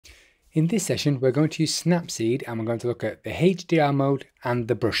In this session, we're going to use Snapseed and we're going to look at the HDR mode and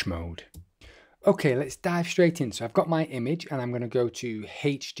the brush mode. Okay, let's dive straight in. So I've got my image and I'm going to go to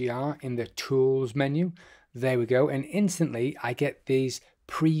HDR in the Tools menu. There we go. And instantly I get these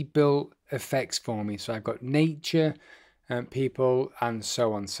pre-built effects for me. So I've got nature, people, and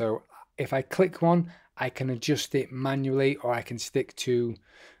so on. So if I click one, I can adjust it manually or I can stick to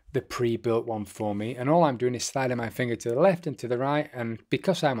the pre-built one for me, and all I'm doing is sliding my finger to the left and to the right, and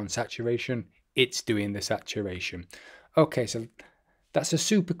because I'm on saturation, it's doing the saturation. Okay, so that's a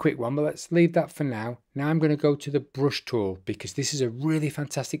super quick one, but let's leave that for now. Now I'm going to go to the brush tool because this is a really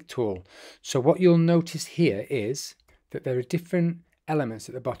fantastic tool. So what you'll notice here is that there are different elements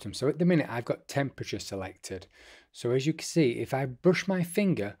at the bottom. So at the minute I've got temperature selected. So as you can see, if I brush my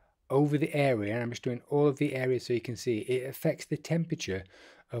finger over the area, and I'm just doing all of the areas so you can see, it affects the temperature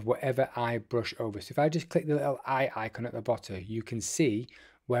of whatever I brush over. So if I just click the little eye icon at the bottom, you can see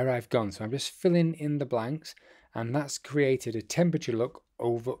where I've gone. So I'm just filling in the blanks, and that's created a temperature look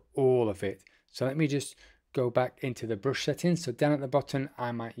over all of it. So let me just go back into the brush settings. So down at the bottom,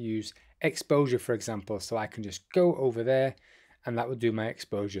 I might use exposure, for example. So I can just go over there and that will do my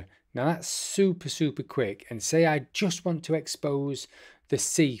exposure. Now that's super quick. And say I just want to expose the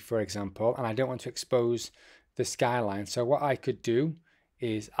sea, for example, and I don't want to expose the skyline. So what I could do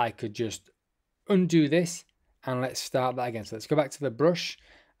is I could just undo this and let's start that again. So let's go back to the brush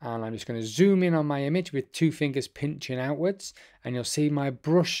and I'm just going to zoom in on my image with two fingers pinching outwards, and you'll see my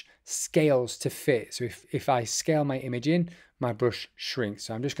brush scales to fit. So if I scale my image in, my brush shrinks.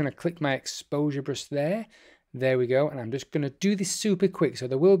 So I'm just going to click my exposure brush there. There we go. And I'm just going to do this super quick. So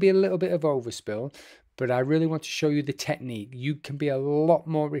there will be a little bit of overspill, but I really want to show you the technique. You can be a lot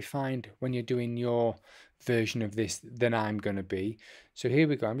more refined when you're doing your version of this than I'm going to be. So here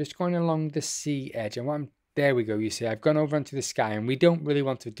we go. I'm just going along the sea edge, and there we go. You see, I've gone over onto the sky, and we don't really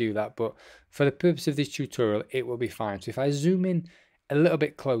want to do that, but for the purpose of this tutorial, it will be fine. So if I zoom in a little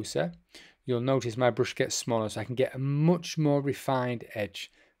bit closer, you'll notice my brush gets smaller, so I can get a much more refined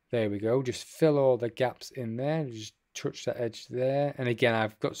edge. There we go. Just fill all the gaps in there. Just touch that edge there. And again,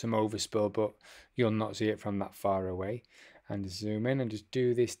 I've got some overspill, but you'll not see it from that far away. And zoom in and just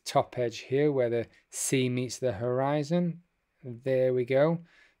do this top edge here where the sea meets the horizon. There we go.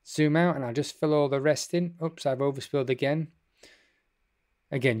 Zoom out and I'll just fill all the rest in. Oops, I've overspilled again.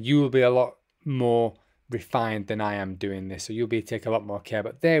 Again, you will be a lot more refined than I am doing this, so you'll be take a lot more care.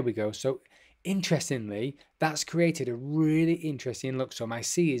 But there we go. So interestingly, that's created a really interesting look. So my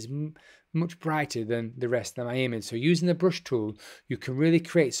sea is much brighter than the rest of my image. So using the brush tool, you can really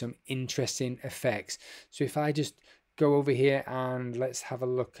create some interesting effects. So if I just go over here and let's have a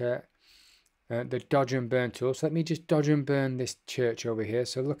look at the dodge and burn tool. So let me just dodge and burn this church over here.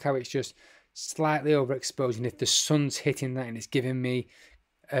 So look how it's just slightly overexposed, and if the sun's hitting that and it's giving me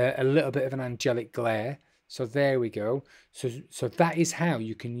a little bit of an angelic glare. So there we go. So that is how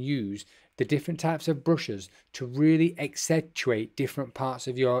you can use the different types of brushes to really accentuate different parts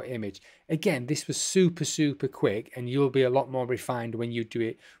of your image. Again, this was super quick, and you'll be a lot more refined when you do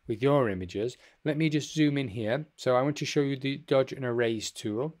it with your images. Let me just zoom in here. So I want to show you the dodge and erase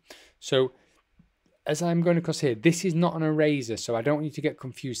tool. So as I'm going across here, this is not an eraser, so I don't want you to get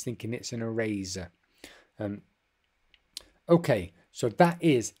confused thinking it's an eraser. Okay, so that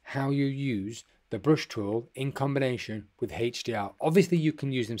is how you use the brush tool in combination with HDR. Obviously, you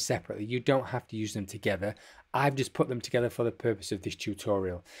can use them separately. You don't have to use them together. I've just put them together for the purpose of this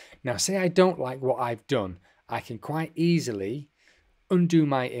tutorial. Now, say I don't like what I've done, I can quite easily undo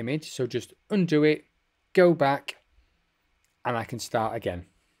my image. So just undo it, go back, and I can start again.